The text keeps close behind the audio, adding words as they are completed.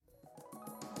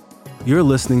You're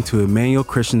listening to Emmanuel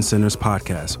Christian Center's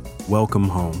podcast, Welcome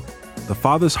Home. The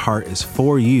Father's heart is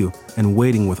for you and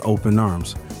waiting with open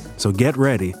arms. So get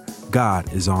ready.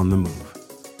 God is on the move.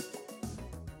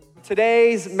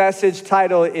 Today's message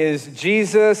title is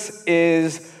Jesus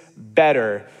is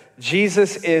Better.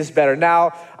 Jesus is better.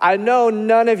 Now, I know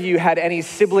none of you had any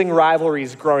sibling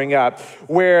rivalries growing up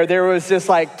where there was this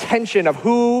tension of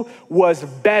who was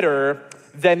better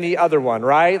than the other one,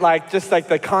 right? Just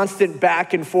the constant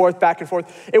back and forth.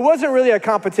 It wasn't really a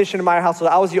competition in my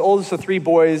household. I was the oldest of three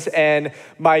boys, and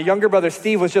my younger brother,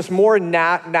 Steve, was just more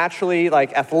naturally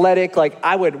athletic.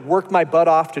 I would work my butt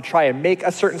off to try and make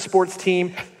a certain sports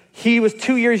team. He was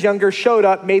 2 years younger, showed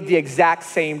up, made the exact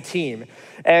same team.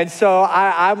 And so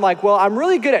I'm I'm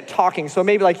really good at talking. So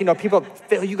maybe people,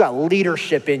 Phil, you got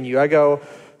leadership in you. I go,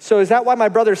 so is that why my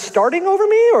brother's starting over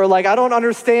me? Or I don't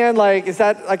understand, is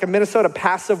that a Minnesota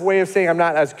passive way of saying I'm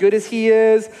not as good as he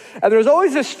is? And there's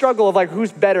always this struggle of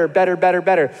who's better. But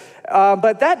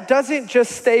that doesn't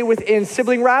just stay within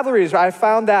sibling rivalries. I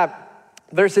found that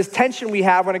there's this tension we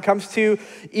have when it comes to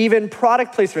even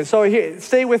product placement. So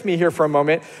stay with me here for a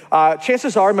moment.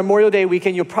 Chances are Memorial Day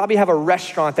weekend, you'll probably have a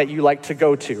restaurant that you like to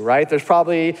go to, right? There's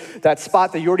probably that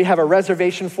spot that you already have a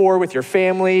reservation for with your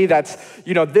family. That's,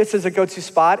 this is a go-to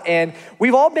spot. And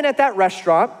we've all been at that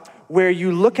restaurant where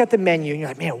you look at the menu and you're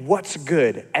like, man, what's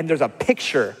good? And there's a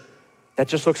picture that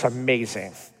just looks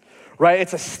amazing. Right?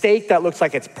 It's a steak that looks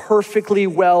like it's perfectly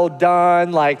well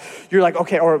done. You're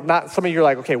okay, or not, some of you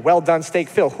are okay, well done steak.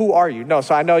 Phil, who are you? No,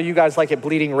 so I know you guys like it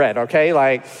bleeding red, okay?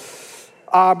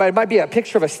 But it might be a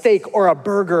picture of a steak or a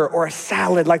burger or a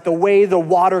salad, the way the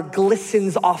water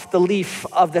glistens off the leaf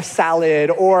of the salad,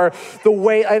 or the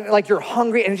way, you're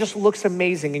hungry and it just looks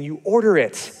amazing, and you order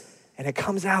it and it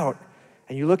comes out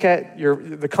and you look at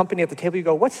the company at the table, you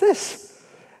go, what's this?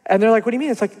 And they're like, what do you mean?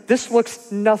 It's this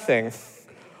looks nothing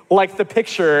like the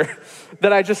picture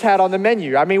that I just had on the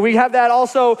menu. I mean, we have that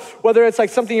also, whether it's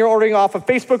something you're ordering off of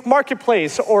Facebook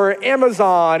Marketplace or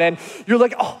Amazon, and you're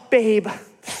like, oh, babe,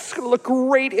 this is gonna look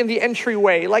great in the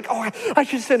entryway. I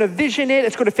just envision it.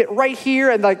 It's gonna fit right here.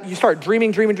 And you start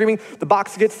dreaming. The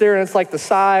box gets there and it's the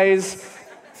size.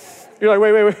 You're like,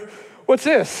 wait, what's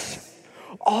this?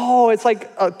 Oh, it's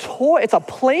a toy. It's a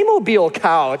Playmobil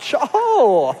couch.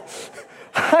 Oh,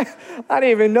 I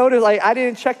didn't even notice, I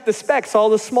didn't check the specs, all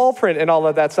the small print and all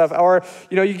of that stuff. Or,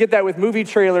 you get that with movie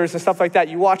trailers and stuff like that.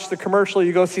 You watch the commercial,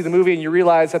 you go see the movie, and you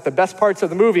realize that the best parts of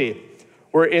the movie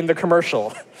were in the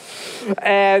commercial.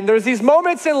 And there's these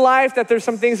moments in life that there's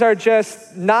some things that are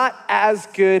just not as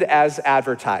good as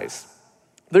advertised.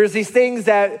 There's these things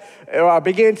that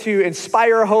begin to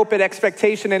inspire hope and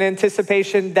expectation and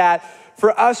anticipation that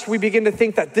for us, we begin to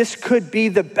think that this could be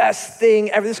the best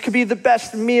thing ever. This could be the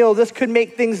best meal. This could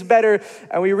make things better.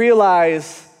 And we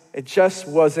realize it just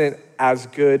wasn't as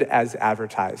good as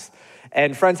advertised.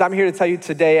 And friends, I'm here to tell you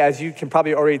today, as you can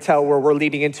probably already tell where we're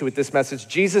leading into with this message,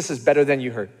 Jesus is better than you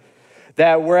heard.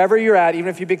 That wherever you're at, even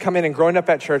if you've been coming and growing up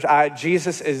at church,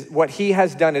 Jesus is, what he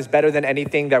has done is better than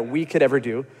anything that we could ever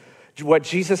do. What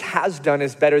Jesus has done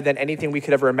is better than anything we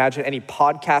could ever imagine. Any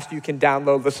podcast you can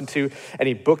download, listen to,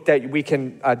 any book that we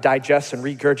can digest and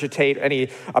regurgitate, any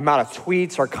amount of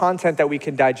tweets or content that we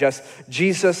can digest,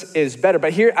 Jesus is better.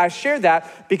 But here, I share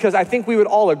that because I think we would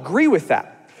all agree with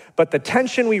that. But the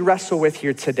tension we wrestle with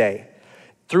here today,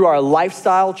 through our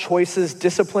lifestyle choices,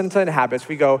 disciplines, and habits,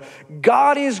 we go,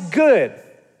 God is good,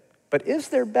 but is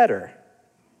there better?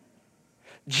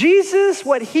 Jesus,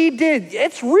 what he did,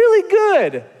 it's really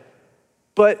good.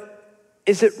 But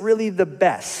is it really the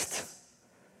best?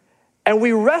 And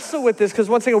we wrestle with this because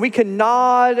once again, we can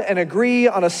nod and agree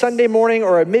on a Sunday morning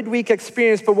or a midweek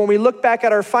experience, but when we look back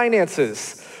at our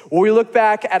finances, when we look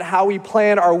back at how we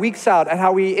plan our weeks out and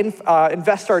how we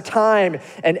invest our time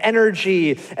and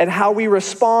energy and how we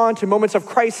respond to moments of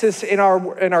crisis in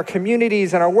our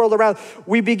communities and our world around,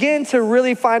 we begin to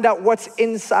really find out what's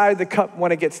inside the cup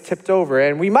when it gets tipped over.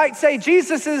 And we might say,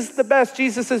 Jesus is the best,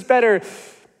 Jesus is better.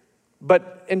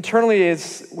 But internally,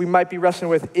 we might be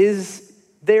wrestling with, is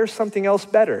there something else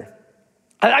better?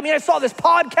 I saw this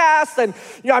podcast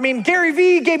and, Gary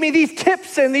Vee gave me these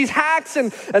tips and these hacks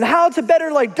and how to better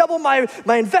double my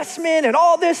investment and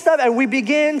all this stuff. And we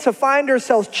begin to find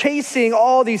ourselves chasing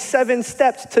all these 7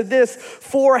 steps to this,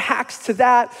 4 hacks to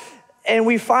that. And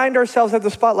we find ourselves at the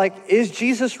spot is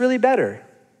Jesus really better?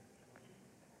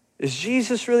 Is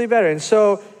Jesus really better? And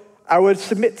so I would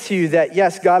submit to you that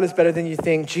yes, God is better than you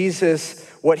think. Jesus,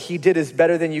 what he did is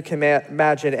better than you can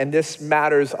imagine. And this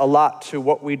matters a lot to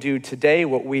what we do today,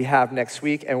 what we have next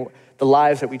week, and the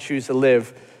lives that we choose to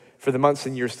live for the months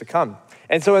and years to come.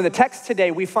 And so in the text today,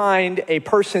 we find a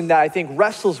person that I think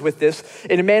wrestles with this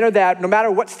in a manner that no matter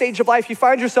what stage of life you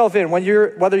find yourself in,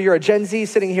 whether you're a Gen Z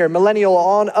sitting here, millennial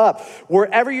on up,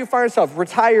 wherever you find yourself,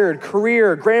 retired,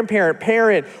 career, grandparent,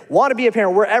 parent, want to be a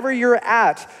parent, wherever you're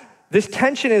at, this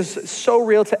tension is so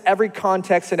real to every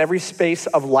context and every space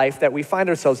of life that we find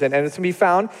ourselves in. And it's going to be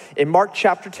found in Mark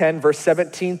chapter 10, verse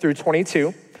 17 through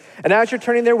 22. And as you're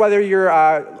turning there, whether you're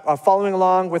following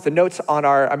along with the notes on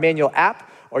our Emmanuel app,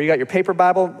 or you got your paper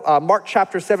Bible, Mark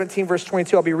chapter 17, verse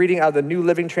 22, I'll be reading out of the New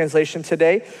Living Translation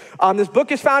today. This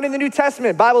book is found in the New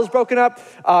Testament. Bible is broken up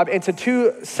into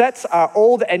two sets,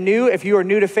 Old and New. If you are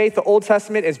new to faith, the Old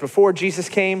Testament is before Jesus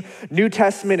came. New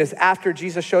Testament is after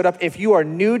Jesus showed up. If you are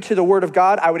new to the Word of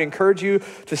God, I would encourage you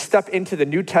to step into the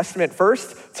New Testament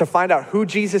first to find out who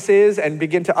Jesus is and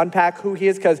begin to unpack who he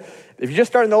is, because if you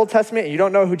just start in the Old Testament and you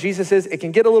don't know who Jesus is, it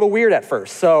can get a little weird at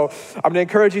first. So I'm going to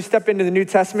encourage you to step into the New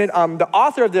Testament. The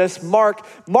author of this, Mark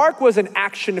was an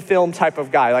action film type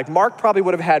of guy. Like Mark probably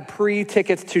would have had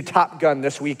pre-tickets to Top Gun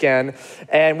this weekend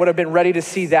and would have been ready to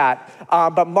see that.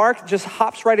 But Mark just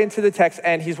hops right into the text,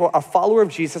 and he's a follower of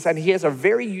Jesus, and he has a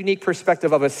very unique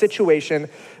perspective of a situation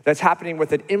that's happening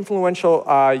with an influential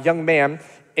young man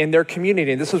in their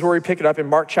community. And this is where we pick it up in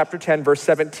Mark chapter 10, verse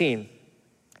 17.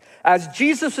 As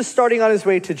Jesus was starting on his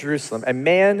way to Jerusalem, a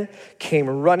man came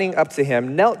running up to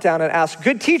him, knelt down and asked,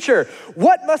 "Good teacher,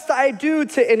 what must I do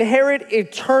to inherit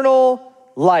eternal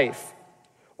life?"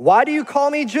 "Why do you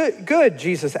call me good?"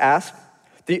 Jesus asked.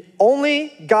 "The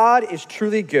only God is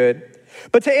truly good.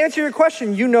 But to answer your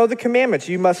question, you know the commandments.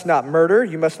 You must not murder.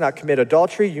 You must not commit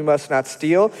adultery. You must not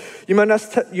steal. You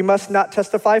must not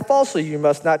testify falsely. You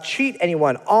must not cheat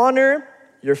anyone. Honor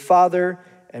your father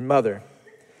and mother."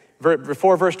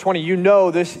 Before verse 20, you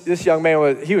know this young man,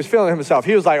 was feeling himself.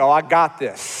 He was like, "Oh, I got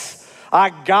this.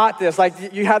 I got this." Like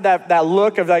you had that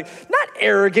look of like, not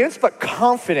arrogance, but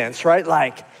confidence, right?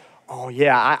 Like, oh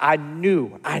yeah, I knew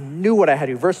what I had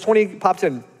to do. Verse 20 pops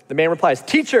in. The man replies,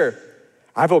 "Teacher,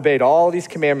 I've obeyed all these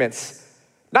commandments,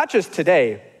 not just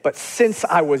today, but since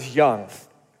I was young."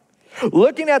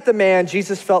 Looking at the man,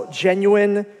 Jesus felt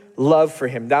genuine love for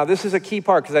him. Now, this is a key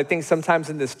part because I think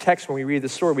sometimes in this text, when we read the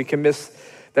story, we can miss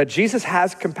that Jesus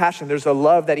has compassion. There's a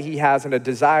love that he has and a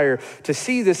desire to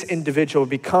see this individual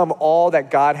become all that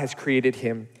God has created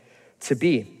him to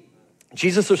be.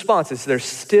 Jesus' response is, "There's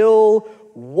still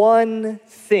one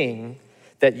thing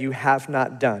that you have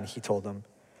not done," he told them.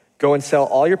 "Go and sell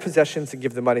all your possessions and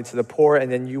give the money to the poor, and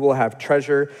then you will have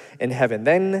treasure in heaven.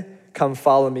 Then come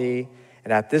follow me."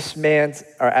 And this man's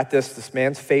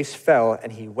face fell,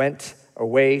 and he went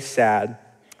away sad,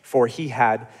 for he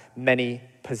had many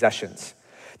possessions.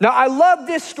 Now, I love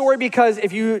this story because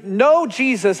if you know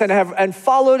Jesus and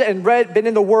followed and read, been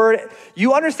in the Word,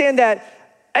 you understand that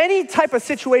any type of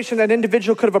situation that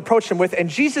individual could have approached him with, and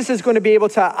Jesus is going to be able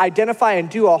to identify and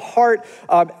do a heart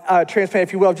transplant,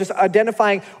 if you will, just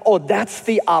identifying, oh, that's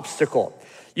the obstacle.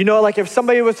 You know, like if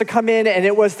somebody was to come in and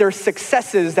it was their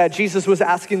successes that Jesus was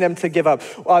asking them to give up.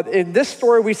 In this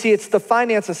story, we see it's the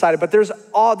finances side, but there's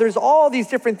all these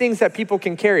different things that people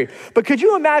can carry. But could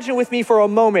you imagine with me for a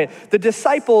moment, the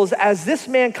disciples, as this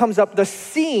man comes up, the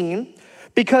scene,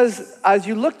 because as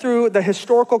you look through the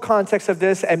historical context of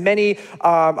this, and many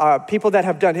people that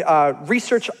have done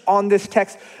research on this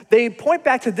text, they point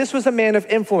back to this was a man of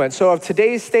influence. So of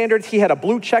today's standards, he had a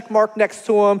blue check mark next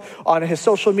to him on his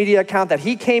social media account that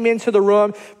he came into the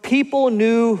room. People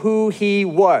knew who he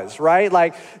was, right?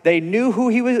 Like they knew who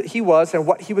he was and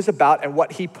what he was about and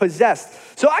what he possessed.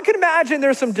 So I can imagine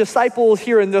there's some disciples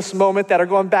here in this moment that are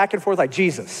going back and forth like,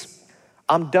 "Jesus,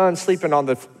 I'm done sleeping on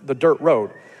the dirt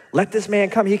road. Let this man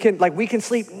come. We can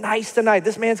sleep nice tonight.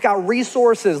 This man's got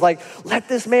resources. Like, let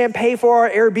this man pay for our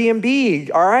Airbnb,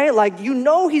 all right? Like, you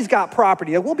know he's got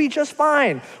property. Like, we'll be just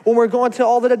fine when we're going to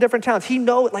all the different towns. He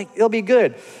knows, like, it'll be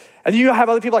good." And you have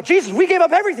other people like, "Jesus, we gave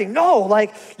up everything." No,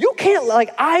 like, you can't,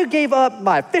 like, I gave up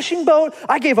my fishing boat.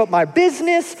 I gave up my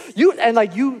business. You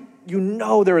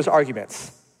know there was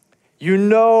arguments. You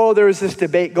know there was this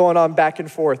debate going on back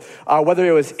and forth, whether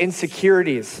it was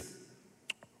insecurities.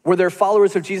 Were there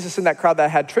followers of Jesus in that crowd that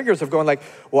had triggers of going like,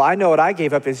 "Well, I know what I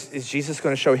gave up. Is Jesus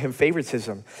going to show him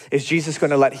favoritism? Is Jesus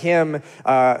going to let him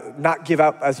not give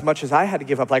up as much as I had to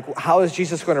give up? Like, how is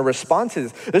Jesus going to respond to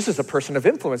this? This is a person of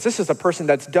influence. This is a person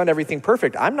that's done everything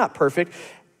perfect. I'm not perfect."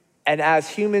 And as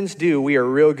humans do, we are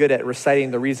real good at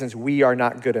reciting the reasons we are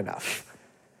not good enough.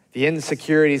 The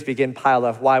insecurities begin pile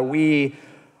up, why we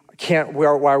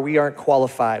aren't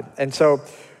qualified. And so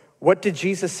what did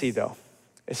Jesus see though?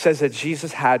 It says that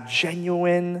Jesus had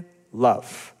genuine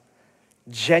love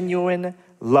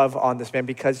on this man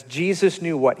because Jesus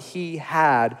knew what he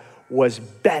had was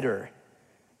better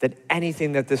than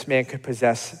anything that this man could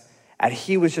possess. And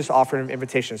he was just offering him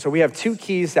invitation. So we have two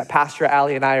keys that Pastor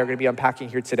Allie and I are going to be unpacking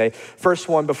here today. First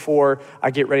one, before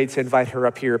I get ready to invite her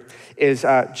up here, is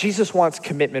Jesus wants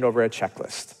commitment over a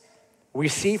checklist. We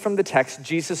see from the text,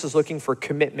 Jesus is looking for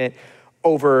commitment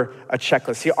over a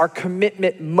checklist. See, our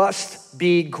commitment must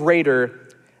be greater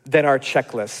than our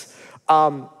checklist.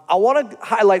 I want to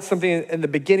highlight something in the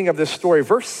beginning of this story.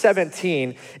 Verse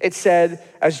 17, it said,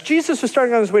 as Jesus was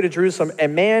starting on his way to Jerusalem, a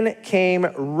man came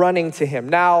running to him.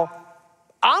 Now,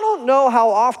 I don't know how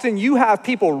often you have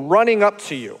people running up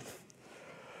to you.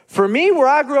 For me, where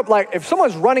I grew up, like, if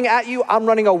someone's running at you, I'm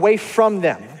running away from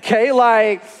them, okay?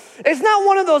 Like, it's not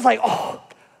one of those, like, oh,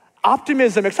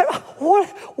 optimism, excitement.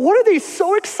 What are they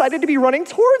so excited to be running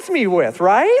towards me with,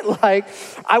 right? Like,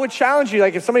 I would challenge you,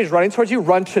 like, if somebody's running towards you,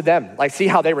 run to them. Like, see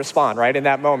how they respond, right, in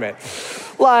that moment.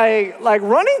 Like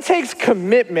running takes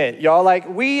commitment, y'all. Like,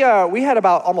 we had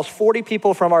about almost 40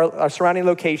 people from our surrounding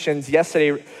locations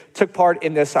yesterday took part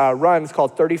in this run. It's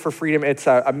called 30 for Freedom. It's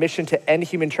a mission to end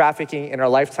human trafficking in our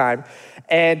lifetime.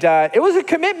 And it was a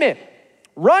commitment.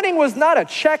 Running was not a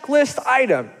checklist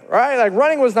item, right? Like,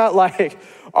 running was not like,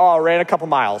 oh, I ran a couple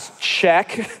miles,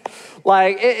 check.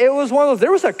 Like, it was one of those,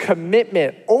 there was a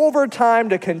commitment over time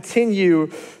to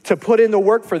continue to put in the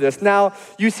work for this. Now,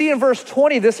 you see in verse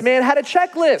 20, this man had a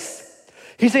checklist.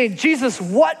 He's saying, Jesus,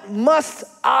 what must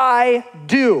I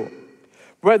do?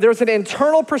 Right, there's an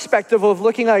internal perspective of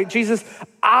looking like, Jesus,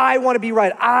 I want to be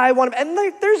right. And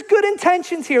there's good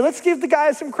intentions here. Let's give the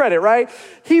guy some credit, right?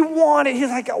 He's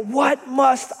like, what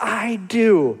must I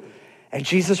do? And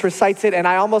Jesus recites it, and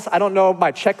I don't know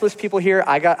my checklist people here.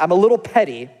 I'm a little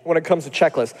petty when it comes to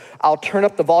checklists. I'll turn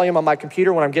up the volume on my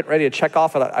computer when I'm getting ready to check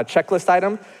off a checklist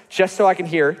item, just so I can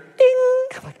hear ding.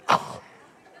 I'm like, oh,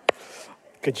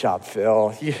 good job,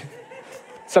 Phil.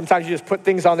 Sometimes you just put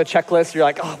things on the checklist. You're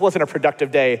like, oh, it wasn't a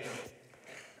productive day.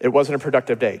 It wasn't a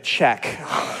productive day. Check.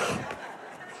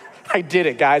 I did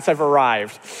it, guys. I've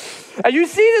arrived. And you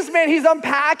see this man, he's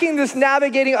unpacking this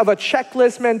navigating of a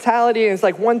checklist mentality, and it's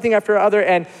like one thing after another.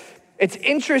 And it's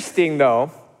interesting,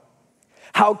 though,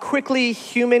 how quickly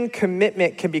human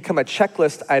commitment can become a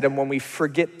checklist item when we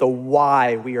forget the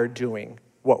why we are doing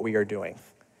what we are doing.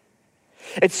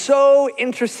 It's so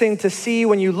interesting to see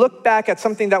when you look back at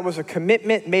something that was a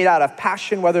commitment made out of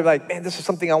passion, whether like, man, this is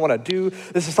something I want to do,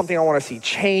 this is something I want to see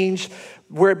changed,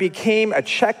 where it became a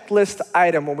checklist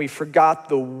item when we forgot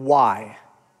the why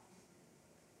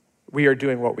we are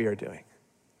doing what we are doing.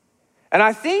 And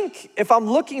I think if I'm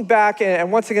looking back,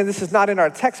 and once again, this is not in our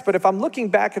text, but if I'm looking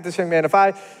back at this young man, if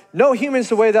I know humans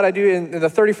the way that I do in the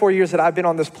 34 years that I've been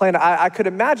on this planet, I could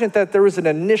imagine that there was an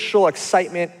initial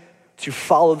excitement to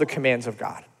follow the commands of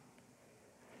God,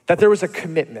 that there was a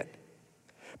commitment.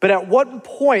 But at what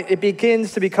point it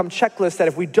begins to become checklists that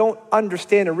if we don't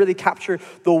understand and really capture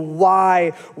the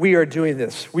why we are doing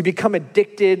this, we become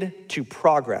addicted to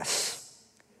progress.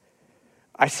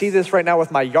 I see this right now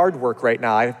with my yard work right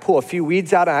now. I pull a few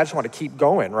weeds out and I just want to keep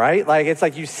going, right? Like, it's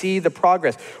like you see the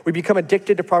progress. We become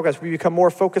addicted to progress. We become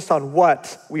more focused on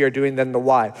what we are doing than the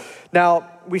why. Now,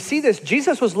 we see this.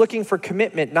 Jesus was looking for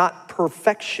commitment, not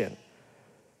perfection.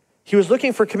 He was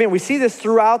looking for commitment. We see this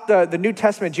throughout the New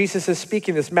Testament. Jesus is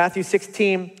speaking this. Matthew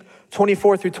 16,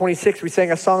 24 through 26. We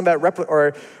sang a song that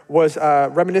was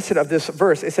reminiscent of this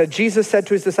verse. It said, Jesus said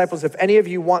to his disciples, if any of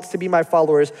you wants to be my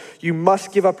followers, you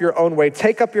must give up your own way.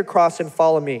 Take up your cross and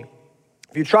follow me.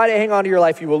 If you try to hang on to your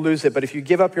life, you will lose it. But if you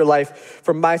give up your life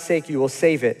for my sake, you will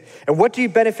save it. And what do you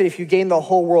benefit if you gain the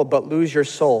whole world but lose your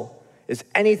soul? Is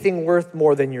anything worth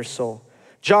more than your soul?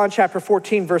 John chapter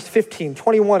 14, verse 15,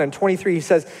 21, and 23, he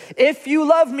says, if you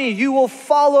love me, you will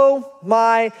follow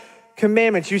my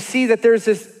commandments. You see that there's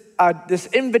this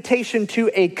invitation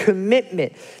to a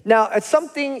commitment. Now, it's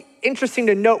something interesting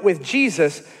to note with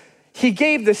Jesus. He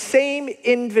gave the same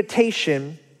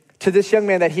invitation to this young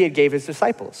man that he had gave his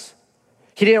disciples.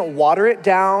 He didn't water it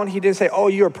down. He didn't say, oh,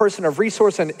 you're a person of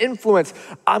resource and influence.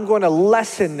 I'm going to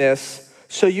lessen this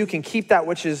so you can keep that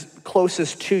which is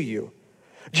closest to you.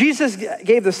 Jesus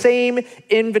gave the same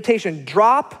invitation,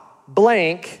 drop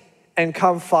blank and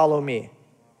come follow me.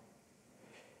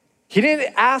 He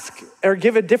didn't ask or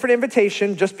give a different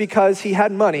invitation just because he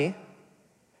had money,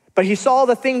 but he saw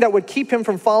the thing that would keep him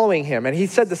from following him. And he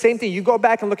said the same thing. You go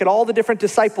back and look at all the different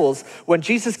disciples. When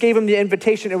Jesus gave them the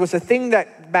invitation, it was the thing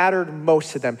that mattered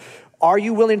most to them. Are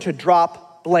you willing to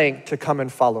drop blank to come and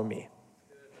follow me?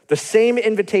 The same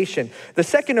invitation. The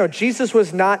second note, Jesus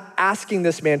was not asking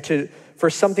this man for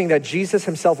something that Jesus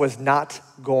himself was not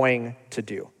going to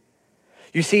do.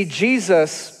 You see,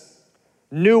 Jesus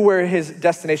knew where his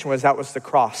destination was. That was the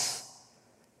cross.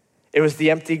 It was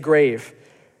the empty grave.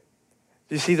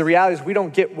 You see, the reality is we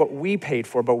don't get what we paid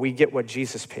for, but we get what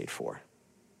Jesus paid for.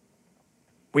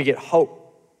 We get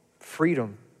hope,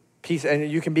 freedom, peace,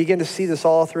 and you can begin to see this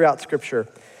all throughout Scripture.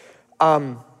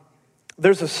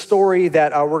 There's a story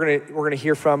that we're gonna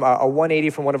hear from a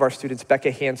 180 from one of our students,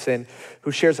 Becca Hansen,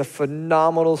 who shares a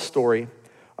phenomenal story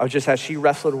of just how she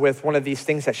wrestled with one of these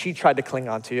things that she tried to cling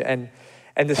on to, and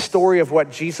the story of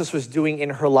what Jesus was doing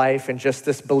in her life, and just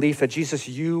this belief that, Jesus,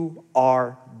 you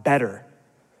are better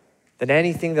than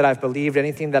anything that I've believed,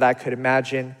 anything that I could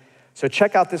imagine. So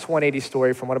check out this 180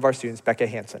 story from one of our students, Becca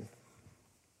Hansen.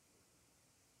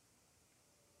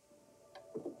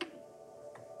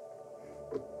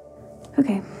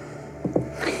 Okay.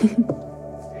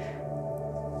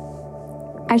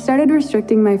 I started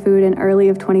restricting my food in early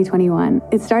of 2021.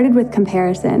 It started with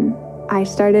comparison. I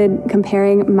started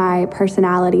comparing my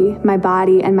personality, my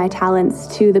body, and my talents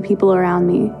to the people around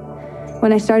me.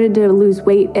 When I started to lose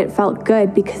weight, it felt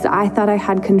good because I thought I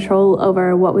had control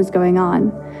over what was going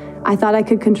on. I thought I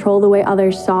could control the way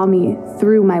others saw me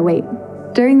through my weight.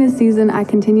 During this season, I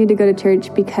continued to go to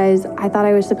church because I thought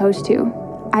I was supposed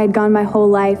to. I had gone my whole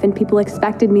life and people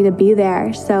expected me to be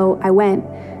there, so I went.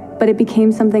 But it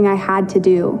became something I had to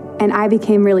do, and I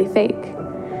became really fake.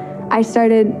 I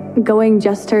started going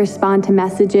just to respond to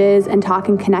messages and talk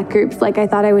in connect groups like I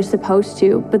thought I was supposed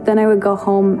to, but then I would go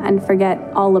home and forget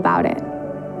all about it.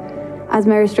 As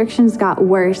my restrictions got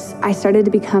worse, I started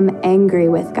to become angry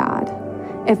with God.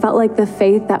 It felt like the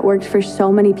faith that worked for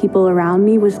so many people around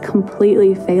me was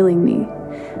completely failing me.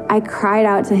 I cried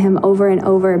out to him over and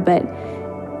over, but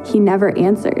he never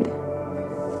answered.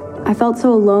 I felt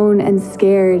so alone and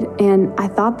scared, and I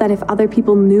thought that if other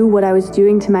people knew what I was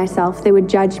doing to myself, they would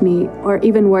judge me, or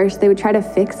even worse, they would try to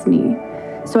fix me.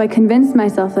 So I convinced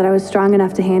myself that I was strong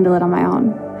enough to handle it on my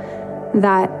own,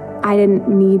 that I didn't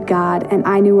need God and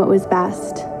I knew what was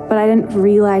best, but I didn't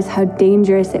realize how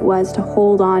dangerous it was to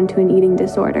hold on to an eating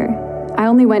disorder. I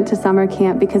only went to summer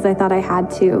camp because I thought I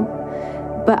had to,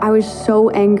 but I was so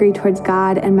angry towards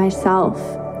God and myself,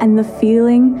 and the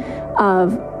feeling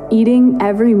of eating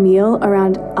every meal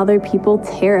around other people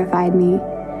terrified me.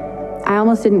 I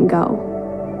almost didn't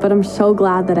go, but I'm so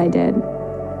glad that I did.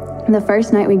 The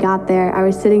first night we got there, I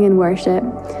was sitting in worship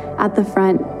at the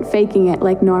front, faking it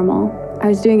like normal. I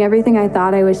was doing everything I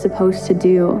thought I was supposed to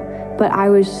do, but I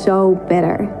was so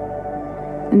bitter.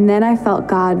 And then I felt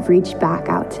God reach back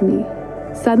out to me.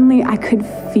 Suddenly, I could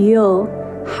feel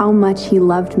how much he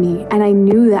loved me, and I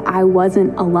knew that I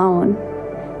wasn't alone.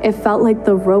 It felt like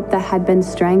the rope that had been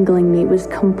strangling me was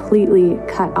completely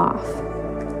cut off.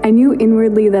 I knew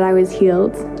inwardly that I was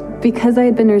healed. Because I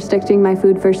had been restricting my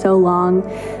food for so long,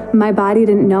 my body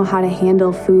didn't know how to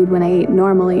handle food when I ate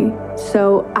normally,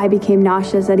 so I became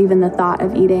nauseous at even the thought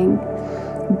of eating.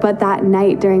 But that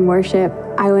night during worship,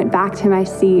 I went back to my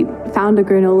seat, found a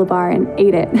granola bar, and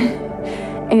ate it.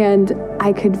 And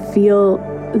I could feel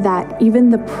that even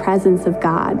the presence of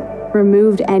God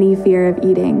removed any fear of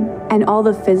eating, and all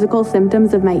the physical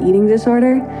symptoms of my eating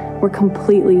disorder were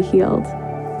completely healed.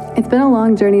 It's been a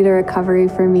long journey to recovery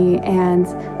for me, and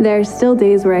there are still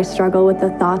days where I struggle with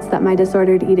the thoughts that my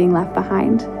disordered eating left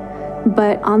behind.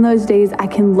 But on those days, I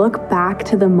can look back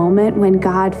to the moment when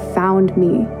God found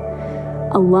me,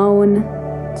 alone,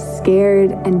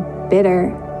 scared, and bitter,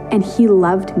 and he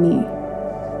loved me.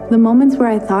 The moments where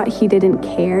I thought he didn't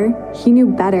care, he knew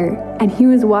better, and he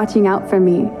was watching out for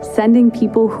me, sending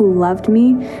people who loved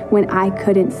me when I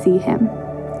couldn't see him.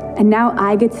 And now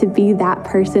I get to be that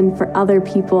person for other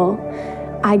people.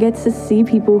 I get to see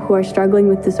people who are struggling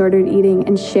with disordered eating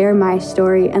and share my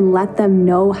story and let them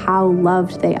know how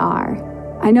loved they are.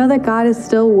 I know that God is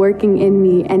still working in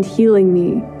me and healing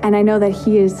me, and I know that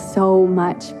he is so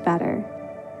much better.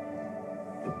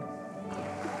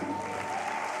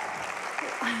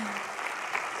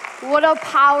 What a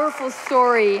powerful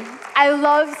story. I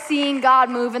love seeing God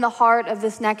move in the heart of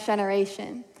this next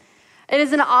generation. It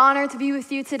is an honor to be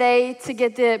with you today, to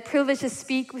get the privilege to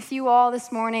speak with you all this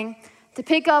morning, to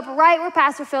pick up right where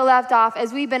Pastor Phil left off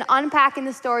as we've been unpacking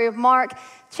the story of Mark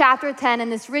chapter 10 and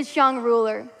this rich young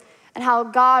ruler and how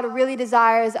God really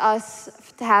desires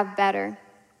us to have better.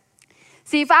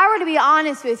 See, if I were to be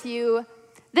honest with you,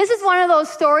 this is one of those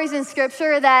stories in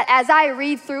scripture that as I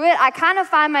read through it, I kind of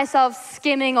find myself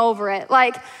skimming over it.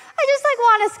 Like, I just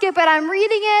want to skip it. I'm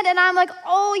reading it and I'm like,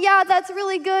 oh yeah, that's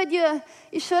really good.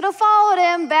 You should have followed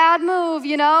him. Bad move,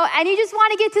 you know? And you just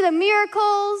want to get to the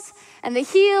miracles and the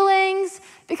healings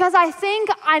because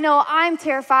I know I'm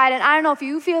terrified, and I don't know if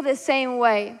you feel the same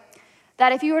way,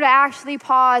 that if you were to actually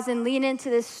pause and lean into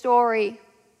this story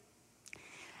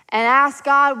and ask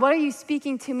God, what are you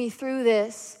speaking to me through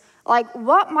this? Like,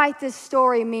 what might this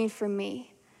story mean for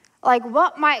me? Like,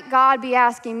 what might God be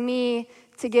asking me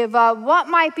to give up? What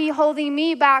might be holding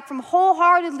me back from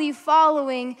wholeheartedly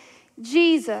following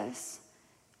Jesus?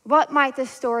 What might this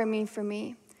story mean for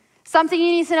me? Something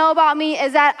you need to know about me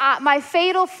is that my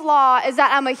fatal flaw is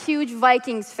that I'm a huge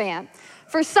Vikings fan.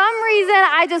 For some reason,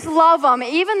 I just love them,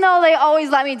 even though they always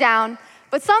let me down.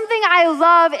 But something I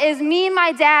love is me and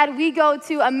my dad, we go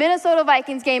to a Minnesota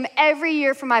Vikings game every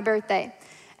year for my birthday.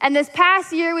 And this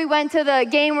past year, we went to the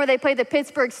game where they played the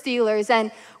Pittsburgh Steelers.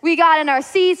 And we got in our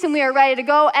seats and we were ready to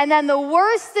go. And then the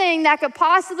worst thing that could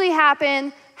possibly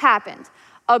happen happened.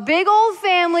 A big old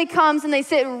family comes and they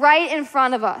sit right in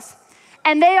front of us.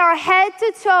 And they are head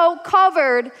to toe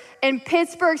covered in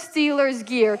Pittsburgh Steelers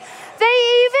gear. They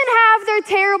even have their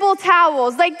terrible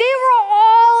towels. Like, they were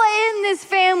all in, this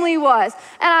family was.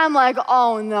 And I'm like,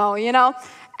 oh no, you know?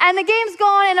 And the game's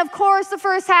going, and of course, the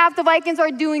first half, the Vikings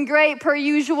are doing great per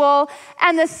usual.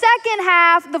 And the second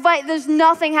half, there's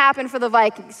nothing happened for the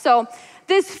Vikings. So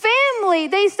this family,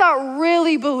 they start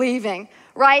really believing,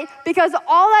 right? Because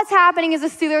all that's happening is the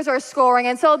Steelers are scoring.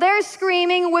 And so they're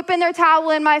screaming, whipping their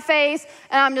towel in my face.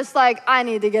 And I'm just like, I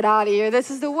need to get out of here. This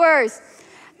is the worst.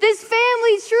 This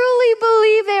family truly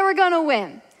believed they were going to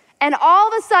win. And all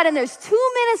of a sudden, there's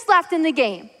 2 minutes left in the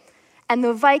game. And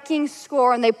the Vikings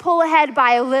score, and they pull ahead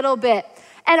by a little bit.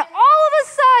 And all of a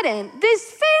sudden,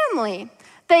 this family,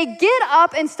 they get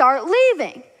up and start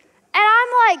leaving. And I'm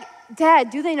like, Dad,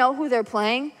 do they know who they're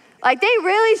playing? Like, they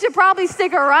really should probably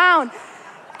stick around.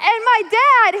 And my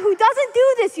dad, who doesn't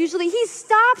do this usually, he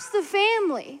stops the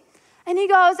family. And he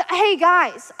goes, hey,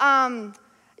 guys,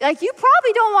 like, you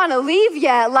probably don't want to leave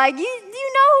yet. Like, you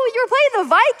know who you're playing, the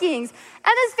Vikings.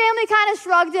 And this family kind of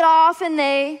shrugged it off, and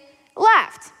they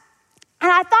left.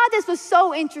 And I thought this was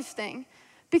so interesting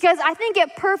because I think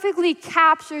it perfectly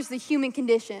captures the human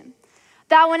condition.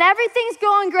 That when everything's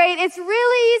going great, it's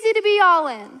really easy to be all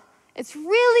in. It's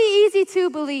really easy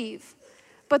to believe.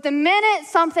 But the minute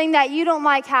something that you don't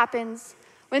like happens,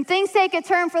 when things take a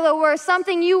turn for the worse,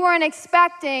 something you weren't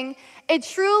expecting, it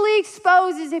truly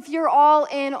exposes if you're all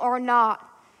in or not.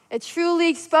 It truly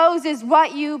exposes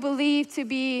what you believe to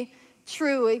be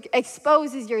true. It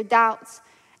exposes your doubts.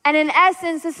 And in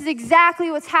essence, this is exactly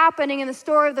what's happening in the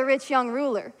story of the rich young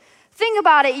ruler. Think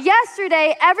about it.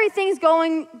 Yesterday, everything's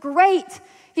going great.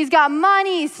 He's got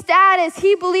money, status,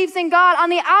 he believes in God. On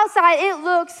the outside, it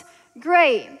looks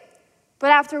great. But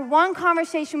after one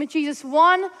conversation with Jesus,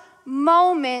 one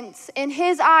moment, in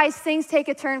his eyes, things take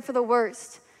a turn for the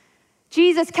worst.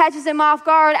 Jesus catches him off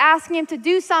guard, asking him to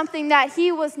do something that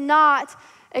he was not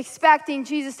expecting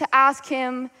Jesus to ask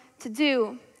him to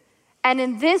do. And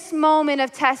in this moment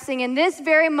of testing, in this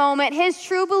very moment, his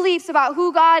true beliefs about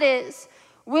who God is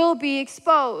will be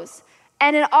exposed.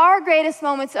 And in our greatest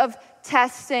moments of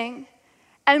testing,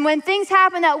 and when things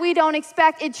happen that we don't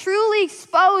expect, it truly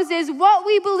exposes what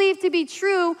we believe to be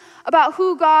true about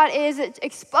who God is. It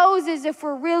exposes if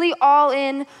we're really all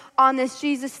in on this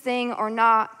Jesus thing or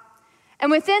not.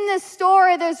 And within this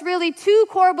story, there's really 2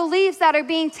 core beliefs that are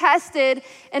being tested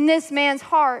in this man's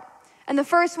heart. And the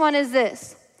first one is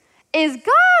this: is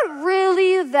God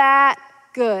really that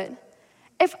good?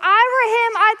 If I were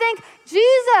him, I'd think,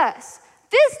 Jesus,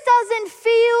 this doesn't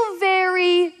feel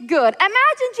very good.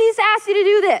 Imagine Jesus asked you to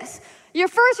do this. Your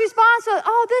first response was,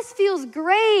 oh, this feels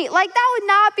great. Like, that would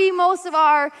not be most of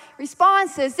our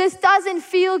responses. This doesn't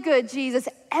feel good, Jesus.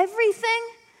 Everything?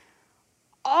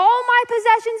 All my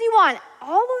possessions you want?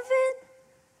 All of it?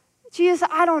 Jesus,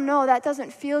 I don't know, that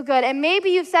doesn't feel good. And maybe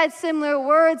you've said similar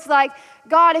words like,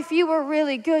 God, if you were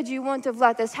really good, you wouldn't have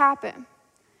let this happen.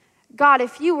 God,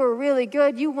 if you were really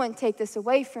good, you wouldn't take this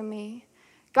away from me.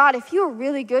 God, if you were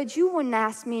really good, you wouldn't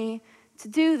ask me to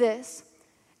do this.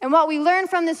 And what we learn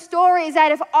from this story is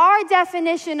that if our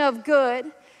definition of good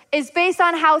is based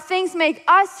on how things make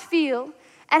us feel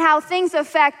and how things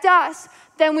affect us,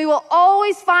 then we will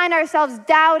always find ourselves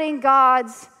doubting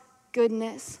God's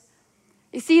goodness.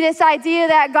 You see, this idea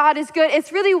that God is good,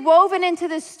 it's really woven into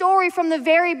this story from the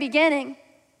very beginning.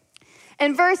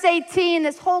 In verse 18,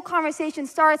 this whole conversation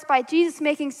starts by Jesus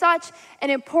making such an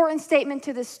important statement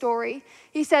to this story.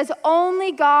 He says,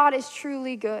 only God is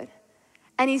truly good.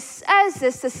 And he says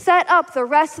this to set up the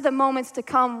rest of the moments to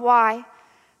come. Why?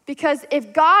 Because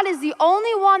if God is the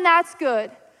only one that's good,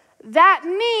 that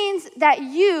means that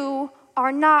you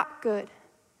are not good.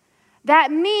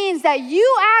 That means that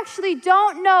you actually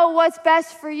don't know what's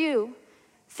best for you.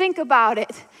 Think about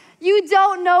it. You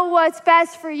don't know what's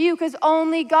best for you because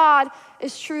only God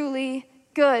is truly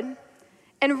good.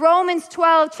 In Romans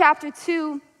 12, chapter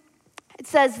 2, it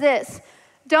says this: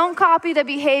 don't copy the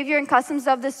behavior and customs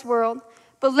of this world,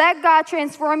 but let God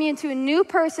transform you into a new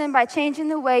person by changing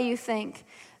the way you think.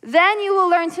 Then you will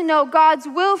learn to know God's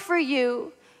will for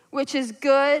you, which is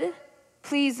good,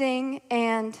 pleasing,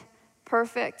 and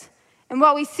perfect. And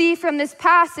what we see from this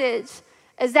passage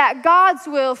is that God's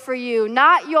will for you,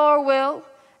 not your will,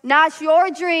 not your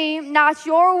dream, not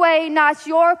your way, not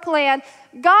your plan.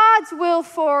 God's will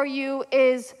for you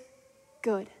is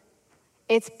good.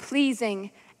 It's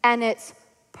pleasing and it's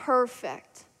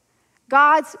perfect.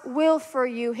 God's will for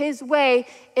you, his way,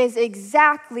 is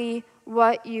exactly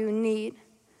what you need.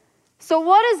 So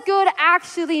what does good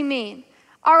actually mean?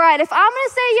 All right, if I'm going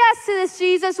to say yes to this,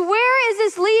 Jesus, where is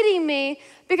this leading me?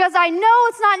 Because I know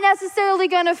it's not necessarily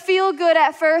going to feel good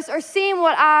at first or seem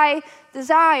what I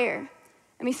desire.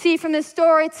 And we see from this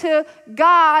story to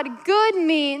God, good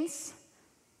means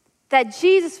that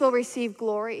Jesus will receive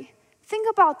glory. Think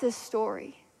about this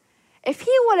story. If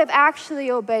he would have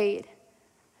actually obeyed,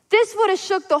 this would have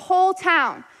shook the whole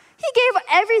town. He gave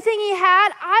everything he had.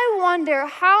 I wonder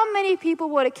how many people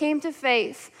would have came to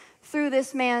faith through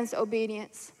this man's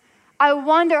obedience. I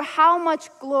wonder how much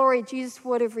glory Jesus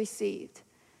would have received.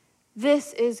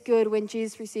 This is good when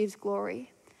Jesus receives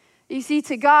glory. You see,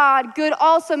 to God, good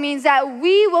also means that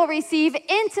we will receive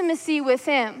intimacy with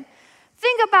him.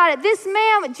 Think about it. This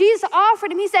man, Jesus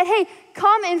offered him, he said, hey,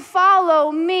 come and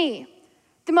follow me.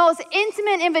 The most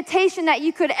intimate invitation that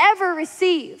you could ever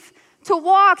receive, to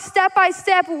walk step by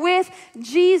step with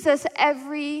Jesus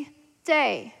every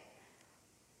day.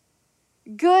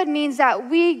 Good means that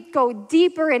we go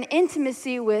deeper in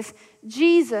intimacy with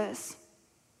Jesus.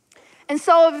 And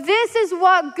so if this is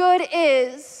what good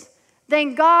is,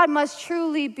 then God must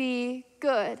truly be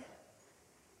good.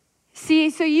 See,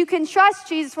 so you can trust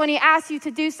Jesus when he asks you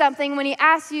to do something, when he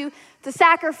asks you to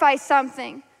sacrifice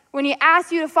something, when he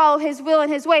asks you to follow his will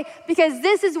and his way, because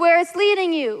this is where it's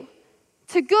leading you,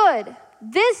 to good.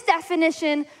 This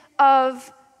definition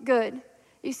of good.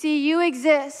 You see, you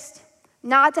exist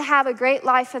not to have a great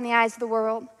life in the eyes of the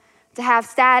world, to have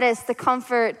status, the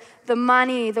comfort, the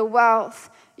money, the wealth.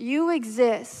 You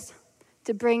exist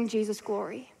to bring Jesus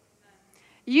glory.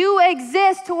 You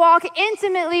exist to walk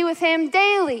intimately with him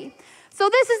daily. So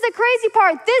this is the crazy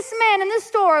part. This man in this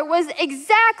story was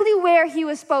exactly where he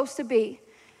was supposed to be.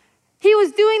 He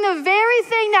was doing the very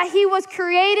thing that he was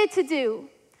created to do,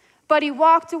 but he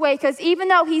walked away because even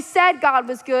though he said God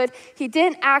was good, he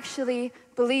didn't actually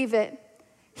believe it.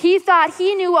 He thought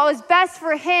he knew what was best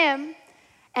for him,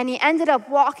 and he ended up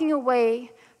walking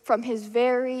away from his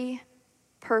very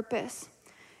purpose.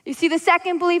 You see, the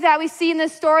second belief that we see in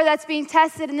this story that's being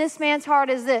tested in this man's heart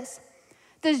is this.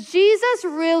 Does Jesus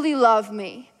really love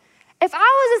me? If I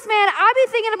was this man, I'd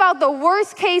be thinking about the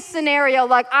worst case scenario,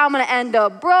 like I'm going to end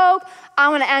up broke,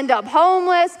 I'm going to end up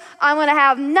homeless, I'm going to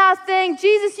have nothing.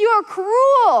 Jesus, you are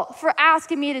cruel for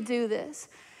asking me to do this.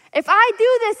 If I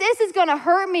do this, this is going to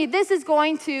hurt me. This is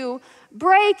going to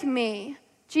break me.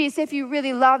 Jesus, if you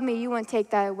really love me, you wouldn't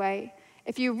take that away.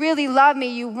 If you really love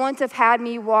me, you wouldn't have had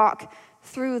me walk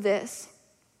through this.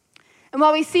 And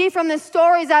what we see from this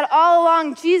story is that all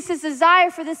along, Jesus' desire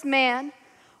for this man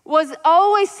was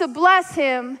always to bless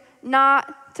him,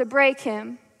 not to break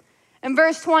him. In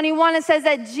verse 21, it says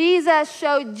that Jesus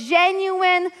showed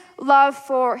genuine love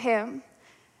for him.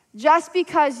 Just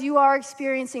because you are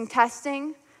experiencing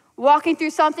testing, walking through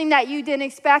something that you didn't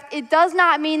expect, it does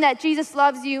not mean that Jesus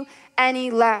loves you any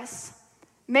less.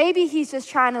 Maybe he's just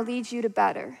trying to lead you to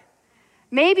better.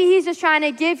 Maybe he's just trying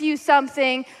to give you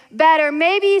something better.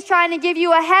 Maybe he's trying to give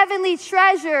you a heavenly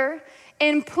treasure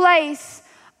in place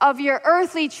of your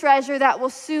earthly treasure that will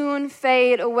soon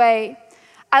fade away.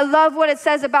 I love what it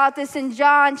says about this in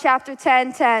John chapter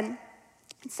 10:10.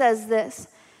 It says this: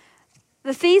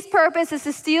 the thief's purpose is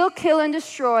to steal, kill, and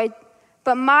destroy,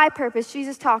 but my purpose,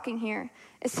 Jesus talking here,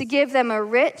 is to give them a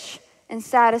rich and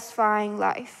satisfying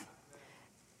life.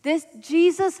 This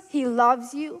Jesus, he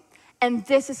loves you, and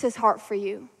this is his heart for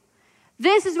you.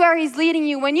 This is where he's leading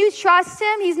you. When you trust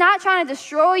him, he's not trying to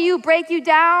destroy you, break you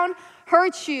down,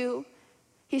 hurt you.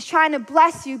 He's trying to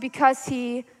bless you because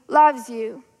he loves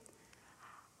you.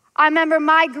 I remember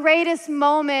my greatest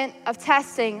moment of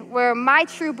testing where my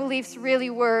true beliefs really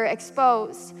were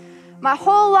exposed. My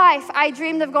whole life, I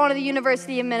dreamed of going to the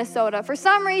University of Minnesota. For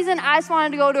some reason, I just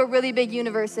wanted to go to a really big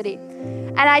university.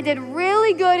 And I did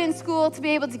really good in school to be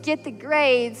able to get the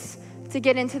grades to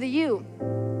get into the U.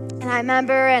 And I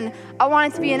remember, and I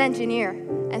wanted to be an engineer.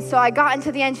 And so I got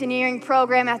into the engineering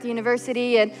program at the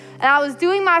university, and I was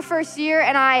doing my first year,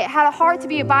 and I had a heart to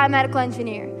be a biomedical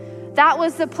engineer. That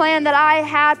was the plan that I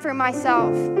had for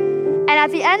myself. And And at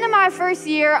the end of my first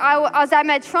year, I was at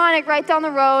Medtronic right down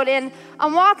the road, and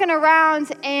I'm walking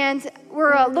around, and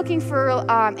we're looking for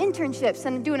internships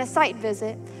and doing a site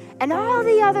visit. And all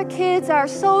the other kids are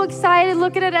so excited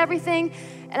looking at everything.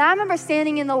 And I remember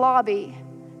standing in the lobby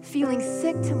feeling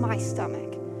sick to my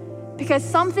stomach because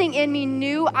something in me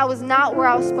knew I was not where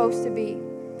I was supposed to be.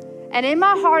 And in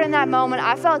my heart in that moment,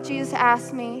 I felt Jesus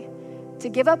ask me to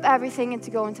give up everything and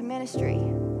to go into ministry.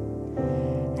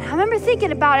 And I remember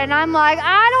thinking about it, and I'm like,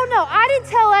 I don't know. I didn't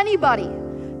tell anybody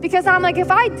because I'm like,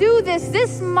 if I do this,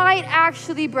 this might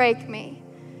actually break me.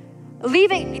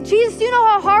 Leaving, Jesus, do you know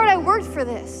how hard I worked for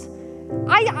this?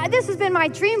 This has been my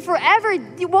dream forever.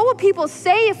 What will people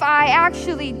say if I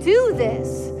actually do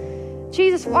this?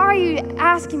 Jesus, why are you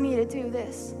asking me to do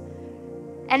this?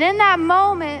 And in that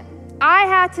moment, I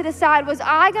had to decide, was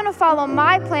I going to follow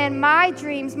my plan, my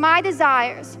dreams, my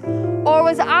desires, or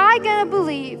was I going to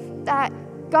believe that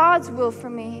God's will for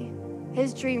me,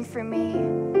 his dream for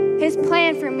me, his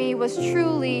plan for me was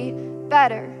truly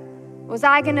better? Was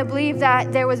I going to believe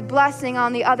that there was blessing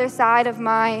on the other side of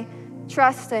my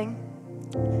trusting?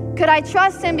 Could I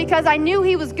trust him because I knew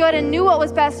he was good and knew what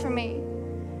was best for me?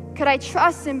 Could I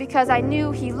trust him because I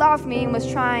knew he loved me and was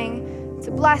trying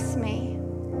to bless me?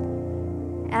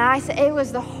 And I said, it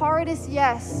was the hardest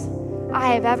yes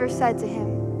I have ever said to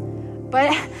him.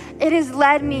 But it has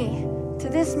led me to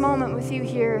this moment with you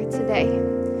here today.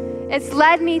 It's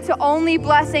led me to only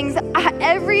blessings.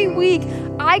 Every week,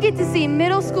 I get to see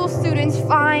middle school students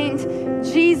find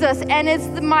Jesus, and it's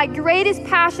my greatest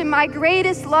passion, my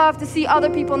greatest love to see other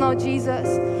people know Jesus.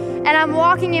 And I'm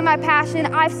walking in my passion.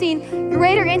 I've seen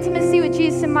greater intimacy with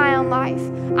Jesus in my own life.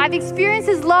 I've experienced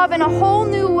his love in a whole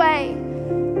new way.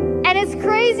 And it's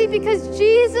crazy because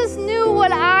Jesus knew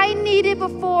what I needed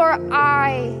before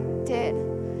I did.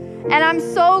 And I'm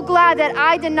so glad that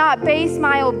I did not base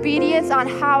my obedience on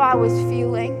how I was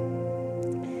feeling.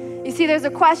 You see, there's a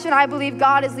question I believe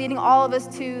God is leading all of us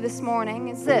to this morning.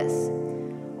 It's this: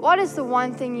 what is the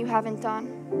one thing you haven't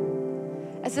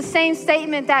done? It's the same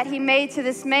statement that he made to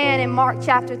this man in Mark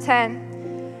chapter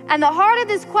 10. And the heart of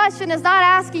this question is not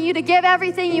asking you to give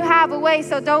everything you have away,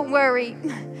 so don't worry.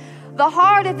 The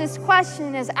heart of this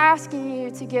question is asking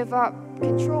you to give up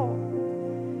control.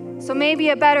 So maybe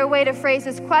a better way to phrase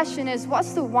this question is,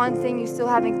 what's the one thing you still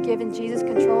haven't given Jesus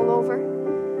control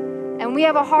over? And we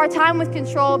have a hard time with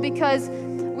control because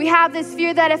we have this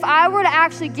fear that if I were to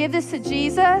actually give this to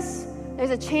Jesus, there's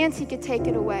a chance he could take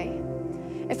it away.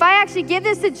 If I actually give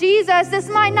this to Jesus, this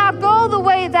might not go the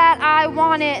way that I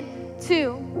want it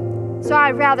to. So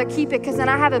I'd rather keep it because then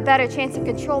I have a better chance of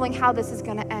controlling how this is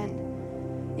going to end.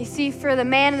 You see, for the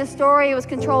man in the story, it was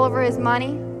control over his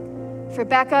money. For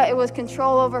Becca, it was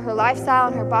control over her lifestyle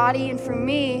and her body. And for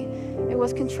me, it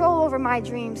was control over my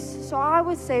dreams. So I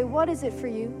would say, what is it for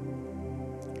you?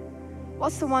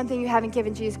 What's the one thing you haven't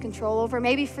given Jesus control over?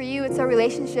 Maybe for you, it's a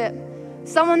relationship.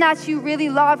 Someone that you really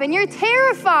love and you're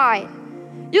terrified.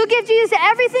 You'll give Jesus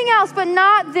everything else, but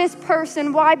not this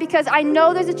person. Why? Because I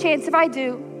know there's a chance if I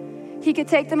do, he could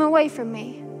take them away from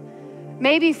me.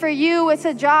 Maybe for you, it's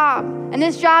a job, and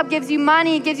this job gives you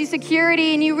money, gives you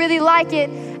security, and you really like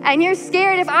it, and you're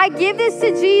scared. If I give this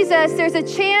to Jesus, there's a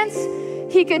chance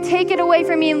he could take it away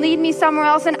from me and lead me somewhere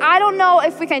else, and I don't know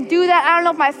if we can do that. I don't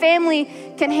know if my family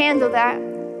can handle that.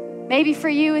 Maybe for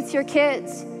you, it's your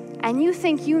kids, and you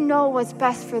think you know what's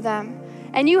best for them,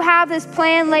 and you have this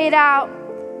plan laid out,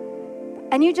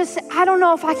 and you just say, I don't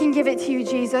know if I can give it to you,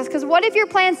 Jesus, because what if your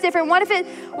plan's different? What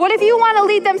if you want to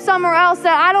lead them somewhere else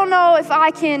that I don't know if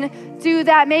I can do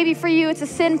that? Maybe for you, it's a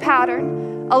sin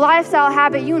pattern, a lifestyle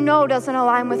habit you know doesn't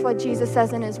align with what Jesus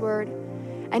says in his word.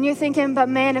 And you're thinking, but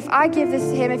man, if I give this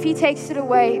to him, if he takes it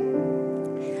away,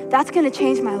 that's going to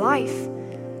change my life.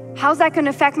 How's that going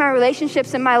to affect my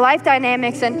relationships and my life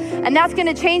dynamics? And that's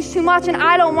going to change too much, and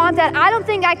I don't want that. I don't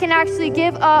think I can actually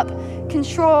give up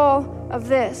control of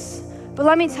this. But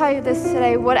let me tell you this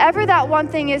today, whatever that one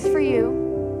thing is for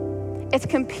you, it's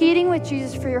competing with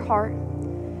Jesus for your heart.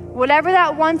 Whatever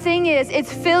that one thing is,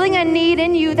 it's filling a need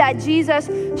in you that Jesus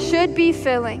should be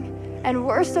filling. And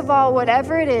worst of all,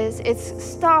 whatever it is, it's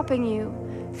stopping you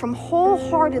from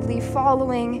wholeheartedly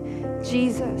following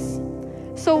Jesus.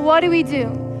 So what do we do?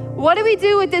 What do we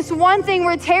do with this one thing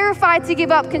we're terrified to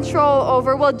give up control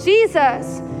over? Well,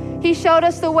 Jesus, he showed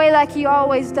us the way like he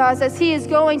always does, as he is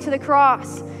going to the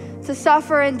cross to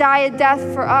suffer and die a death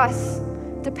for us,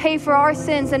 to pay for our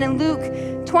sins. And in Luke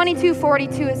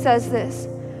 22:42, it says this: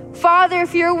 Father,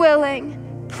 if you're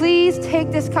willing, please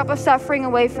take this cup of suffering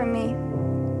away from me.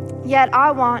 Yet I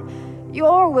want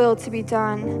your will to be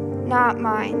done, not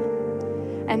mine.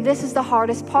 And this is the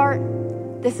hardest part.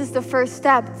 This is the first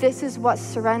step. This is what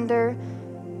surrender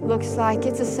looks like.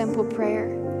 It's a simple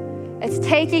prayer. It's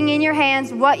taking in your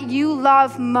hands what you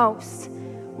love most,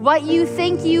 what you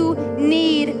think you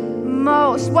need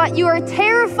most, what you are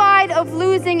terrified of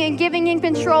losing and giving in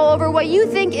control over, what you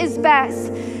think is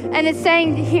best. And it's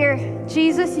saying, here,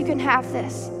 Jesus, you can have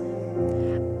this.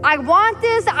 I want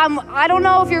this. I don't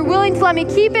know if you're willing to let me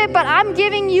keep it, but I'm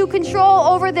giving you control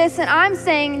over this. And I'm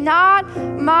saying, not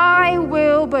my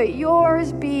will, but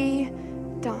yours be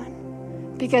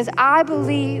done. Because I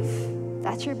believe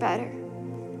that you're better.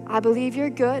 I believe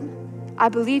you're good. I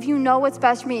believe you know what's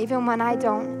best for me even when I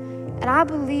don't. And I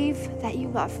believe that you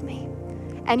love me.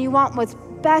 And you want what's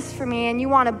best for me, and you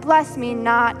want to bless me,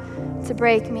 not to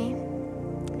break me.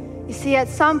 You see, at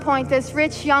some point, this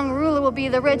rich young ruler will be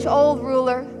the rich old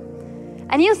ruler.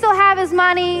 And he'll still have his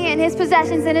money and his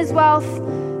possessions and his wealth,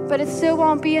 but it still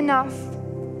won't be enough.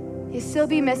 You'll still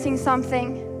be missing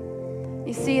something.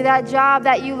 You see, that job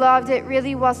that you loved, it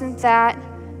really wasn't that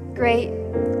great.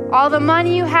 All the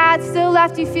money you had still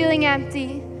left you feeling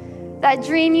empty. That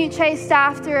dream you chased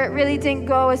after, it really didn't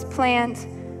go as planned.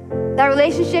 That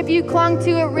relationship you clung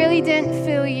to, it really didn't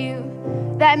fill you.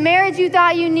 That marriage you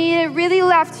thought you needed really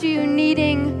left you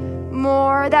needing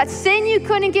more. That sin you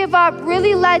couldn't give up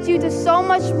really led you to so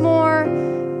much more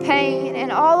pain.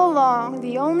 And all along,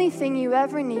 the only thing you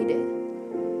ever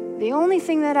needed, the only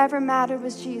thing that ever mattered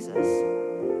was Jesus.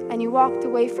 And you walked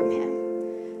away from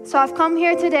him. So I've come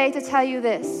here today to tell you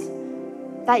this,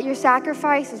 that your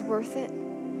sacrifice is worth it.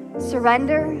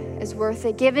 Surrender is worth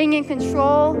it. Giving in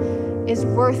control is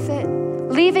worth it.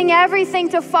 Leaving everything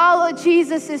to follow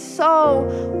Jesus is so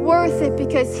worth it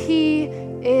because he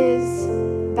is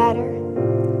better.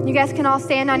 You guys can all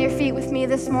stand on your feet with me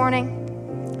this morning.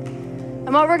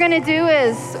 And what we're going to do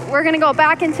is we're going to go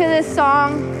back into this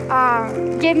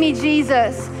song, Give Me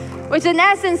Jesus, which in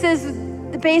essence is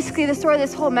basically the story of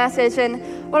this whole message.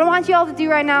 And what I want you all to do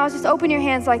right now is just open your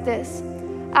hands like this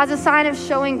as a sign of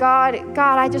showing God,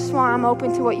 I'm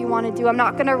open to what you want to do. I'm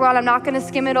not going to run. I'm not going to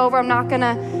skim it over. I'm not going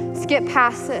to skip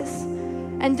past this.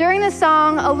 And during the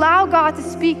song, allow God to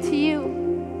speak to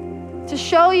you, to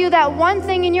show you that one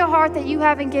thing in your heart that you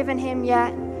haven't given him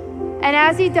yet. And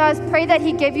as he does, pray that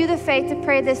he give you the faith to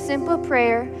pray this simple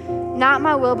prayer, not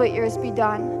my will, but yours be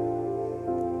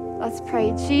done. Let's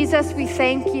pray. Jesus, we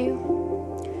thank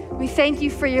you. We thank you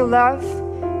for your love.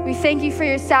 We thank you for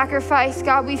your sacrifice,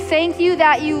 God. We thank you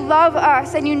that you love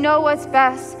us and you know what's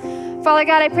best. Father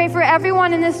God, I pray for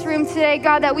everyone in this room today,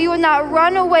 God, that we would not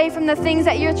run away from the things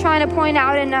that you're trying to point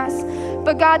out in us,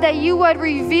 but God, that you would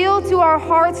reveal to our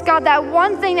hearts, God, that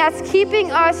one thing that's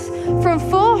keeping us from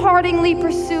full-heartedly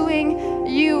pursuing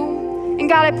you. And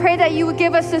God, I pray that you would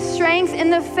give us the strength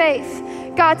and the faith,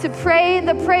 God, to pray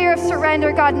the prayer of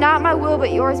surrender, God, not my will,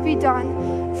 but yours be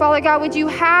done. Father God, would you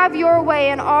have your way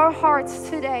in our hearts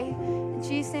today? In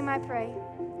Jesus' name I pray,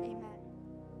 amen.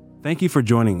 Thank you for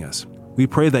joining us. We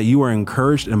pray that you are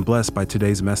encouraged and blessed by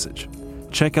today's message.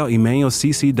 Check out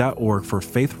emmanuelcc.org for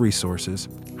faith resources,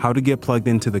 how to get plugged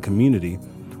into the community,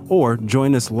 or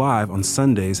join us live on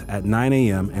Sundays at 9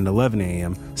 a.m. and 11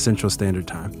 a.m. Central Standard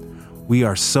Time. We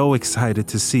are so excited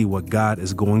to see what God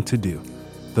is going to do.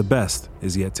 The best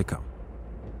is yet to come.